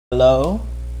Hello?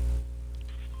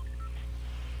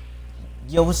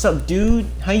 Yo, what's up, dude?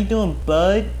 How you doing,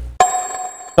 bud?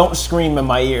 Don't scream in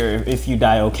my ear if you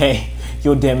die, okay?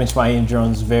 You'll damage my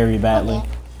eardrums very badly.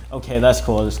 Okay, that's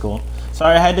cool, that's cool.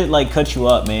 Sorry, I had to, like, cut you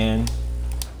up, man.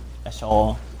 That's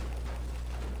all.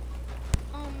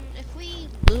 If we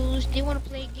lose, do you want to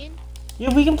play again?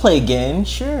 Yeah, we can play again,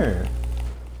 sure.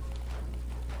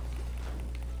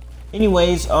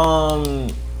 Anyways,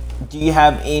 do you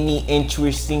have any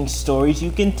interesting stories you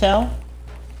can tell?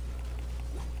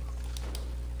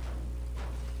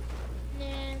 Nah,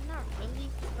 not really,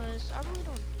 because I really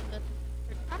don't do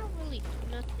nothing. I don't really do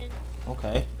nothing.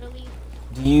 Okay. Really.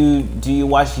 Do you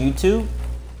watch YouTube?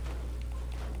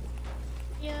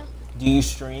 Yeah. Do you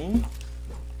stream?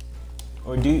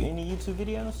 Or do any YouTube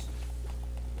videos?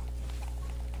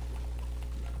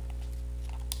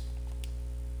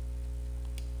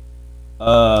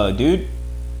 Dude.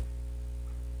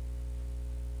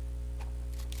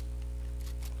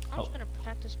 I'm just gonna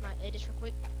practice my edits real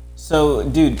quick. So,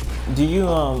 dude, do you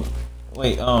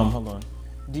wait, hold on.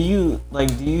 Do you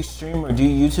stream or do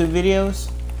YouTube videos?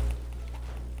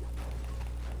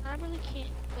 I really can't.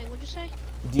 Wait, what'd you say?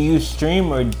 Do you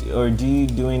stream or do you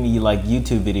do any like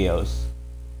YouTube videos?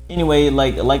 Anyway,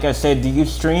 like I said, do you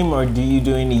stream or do you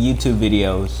do any YouTube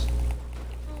videos?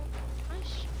 I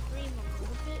stream a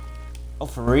little bit. Oh,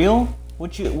 for real?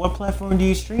 What platform do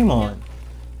you stream on?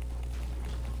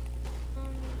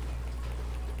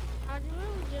 I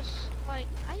really just like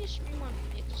I just stream on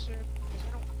Mixer because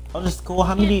I don't. Oh, that's cool.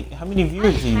 How many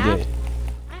viewers do you get?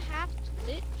 I have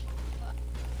Twitch, but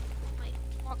like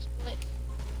Xbox Split.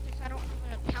 Since I don't have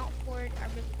an account for it, I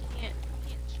really can't.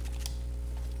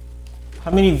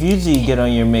 How many views do you get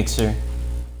on your Mixer?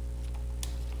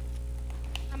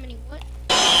 How many what?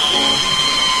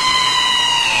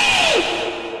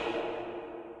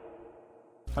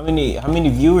 How many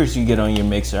viewers do you get on your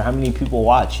Mixer? How many people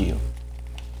watch you?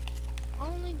 I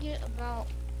only get about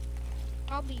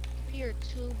probably 3 or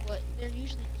 2, but they're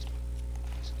usually just.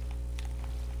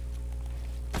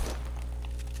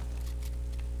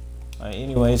 Alright,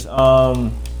 anyways, Did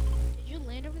you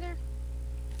land over there?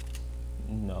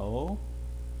 no.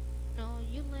 No,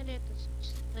 you landed at the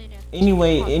land at the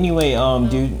Anyway,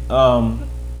 dude,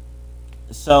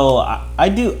 so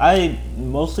I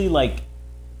mostly like,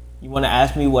 you want to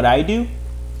ask me what I do?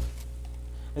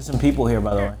 There's some people here,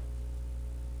 by the way.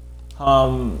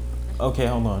 Okay,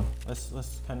 hold on.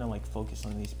 Let's kind of like focus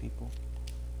on these people,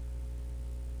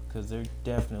 because they're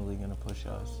definitely gonna push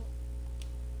us.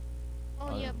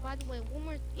 Oh yeah, by the way, one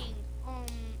more thing.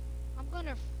 I'm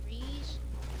gonna freeze.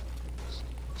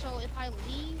 So if I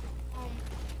leave,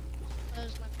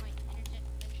 because like my internet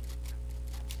connection is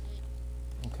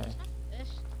not good. Okay. It's not the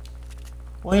best.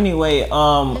 Well, anyway, It's good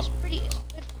for me.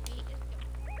 It's good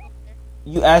over there.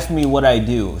 you asked me what I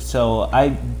do, so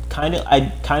I kind of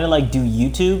like do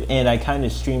YouTube and I kind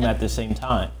of stream at the same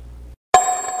time.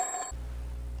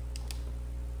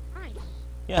 Nice.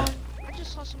 Yeah. I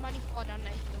just saw somebody fall down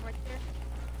that hill right there.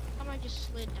 Somebody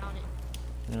just slid down it.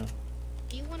 Yeah.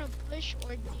 Do you want to push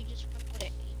or do you just want to put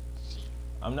it A, C?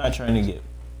 I'm not trying to get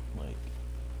like.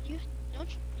 Do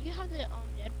you have the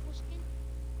Deadpool skin?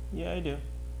 Yeah, I do.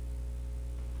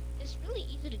 It's really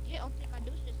easy to get. All thing I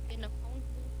do is just get in a phone booth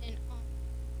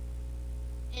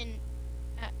and you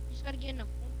just gotta get in a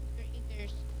phone booth or either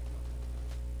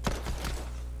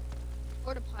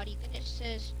porta potty. Then it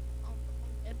says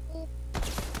Deadpool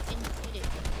and you get it.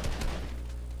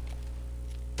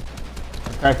 I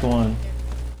cracked one.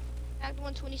 Pack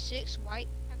 126 white.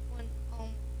 Pack one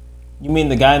You mean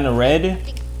the guy in the I red?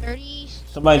 think 30.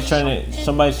 Somebody's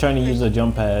trying to use a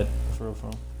jump pad for real.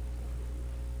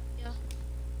 Yeah.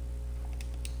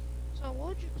 So what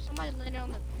would you? Somebody landed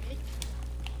on the bridge.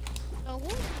 So what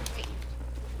would you rate?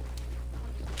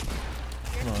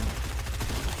 Come on.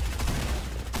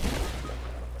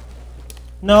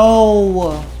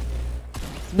 No.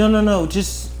 No.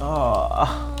 Just But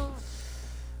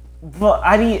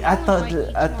I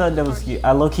thought that was you.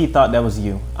 I low key thought that was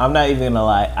you. I'm not even gonna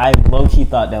lie. I low key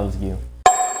thought that was you.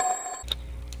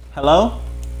 Hello?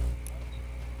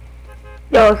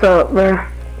 Yo, what's up, man?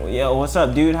 Yo, what's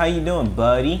up, dude? How you doing,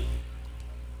 buddy?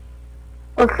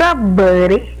 What's up,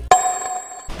 buddy?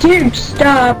 Dude,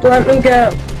 stop, let me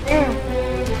go.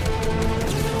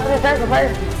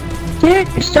 Dude,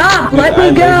 stop, let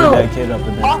me go. That kid up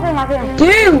in there.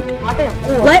 Dude,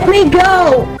 let me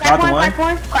go. Crack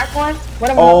one.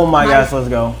 Oh my gosh, let's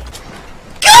go.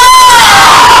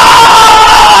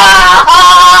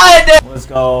 Let's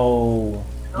go.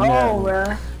 Oh,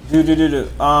 man. Dude.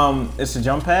 It's a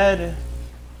jump pad.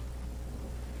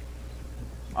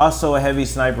 Also a heavy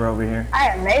sniper over here. I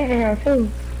am amazing him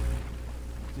too.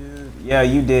 Dude, yeah,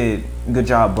 you did. Good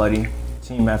job, buddy.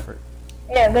 Team effort.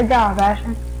 Yeah, good job,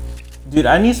 Ashton. Dude,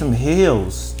 I need some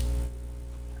heals.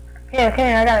 Yeah,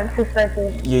 okay, I got 2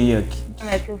 stretches. Yeah.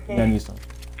 I got 2 Yeah, I fish. need some.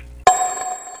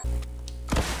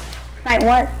 Like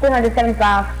what?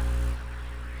 375.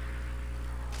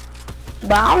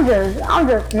 But I'm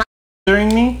just not.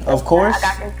 Hearing me? Of course. I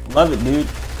got this. Love it, dude.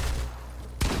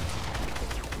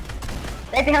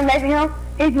 Left him.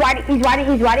 He's right.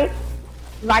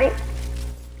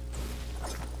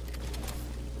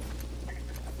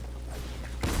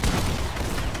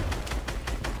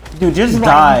 Dude, just Right,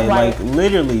 die. right. Like,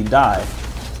 literally die.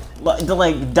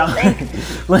 Like, die.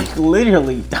 Like,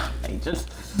 literally die. Just.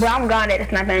 Bro, I'm gone at the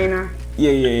sniper right now.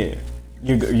 Yeah.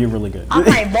 You're really good. I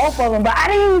played both of them, but I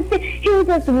didn't even see. He was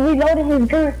just reloading his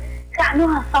gun. So I knew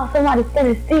I saw somebody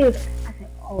standing still. I said,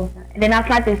 oh, and then I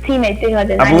sniped his teammate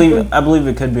 392. I believe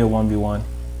it could be a 1v1.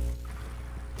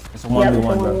 It's a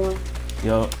 1v1, bro.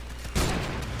 Yo.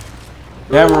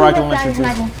 They have a rocket launcher too.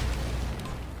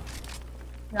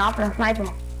 No, I'm gonna snipe him.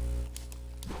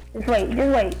 Just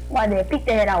wait. Why they pick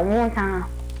their head out one time?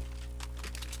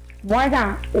 Oh, I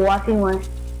see one.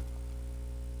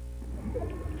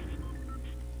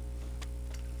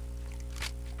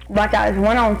 Watch out, there's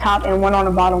one on top and one on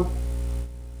the bottom.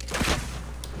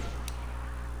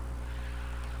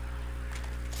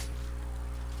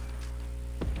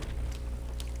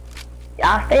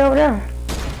 Y'all stay over there.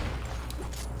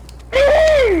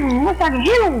 Once I can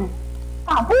hit him.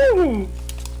 Stop moving.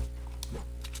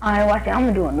 Alright, watch it. I'm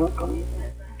gonna do a nuke on you.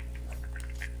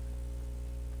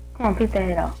 Come on, pick that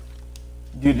head out.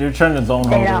 Dude, they're trying to zone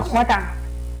Head hold out. us. One time.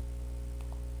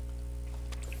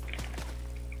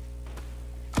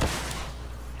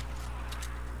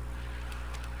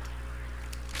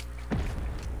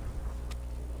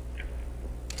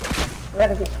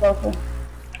 Gotta get closer.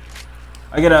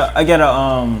 I get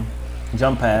a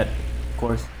jump pad, of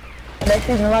course. They're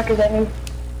shooting rockets at me.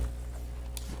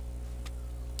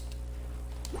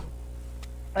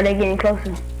 Are they getting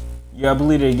closer? Yeah, I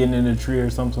believe they're getting in a tree or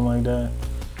something like that.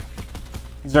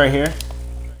 He's right here.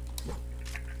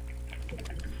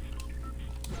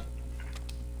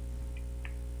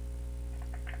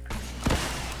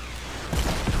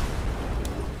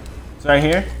 He's right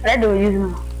here. That dude using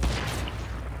them.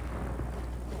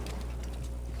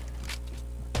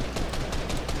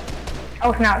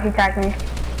 Oh snap, he attacked me.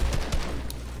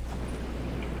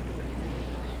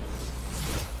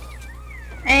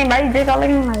 Anybody did all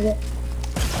looking like that?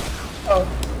 Oh.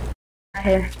 Right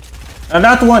here. I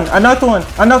knocked the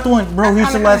one. Bro,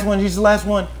 he's the last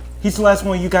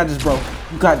one. You got this, bro.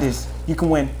 You got this. You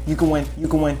can win.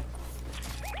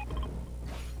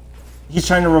 He's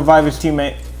trying to revive his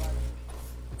teammate.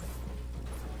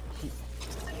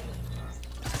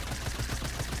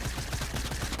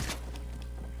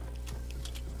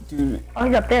 Dude, Oh,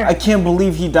 he's up there. I can't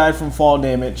believe he died from fall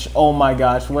damage. Oh my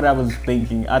gosh, what I was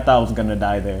thinking. I thought I was gonna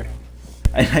die there.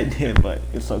 And I did, but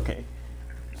it's okay.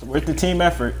 It's worth the team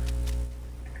effort.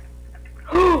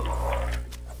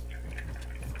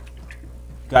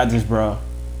 Got this, bro.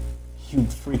 You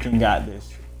freaking got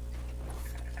this.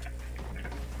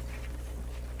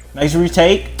 Nice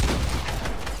retake.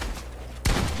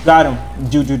 Got him.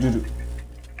 Do.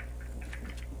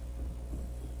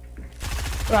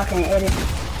 Rocking edit.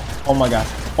 Oh my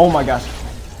gosh.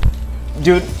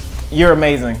 Dude, you're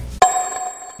amazing.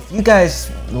 If you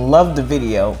guys loved the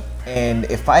video and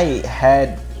if I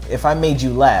made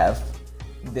you laugh,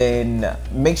 then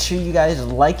make sure you guys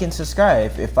like and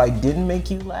subscribe. If I didn't make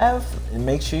you laugh,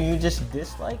 make sure you just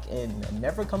dislike and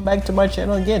never come back to my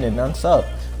channel again and unsub,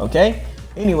 okay?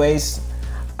 Anyways,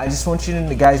 I just want you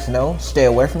to guys know, stay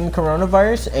away from the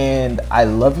coronavirus, and I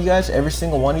love you guys, every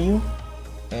single one of you.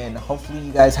 And hopefully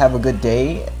you guys have a good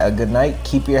day, a good night.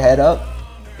 Keep your head up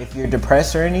if you're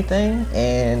depressed or anything.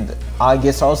 And I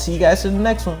guess I'll see you guys in the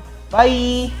next one.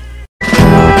 Bye.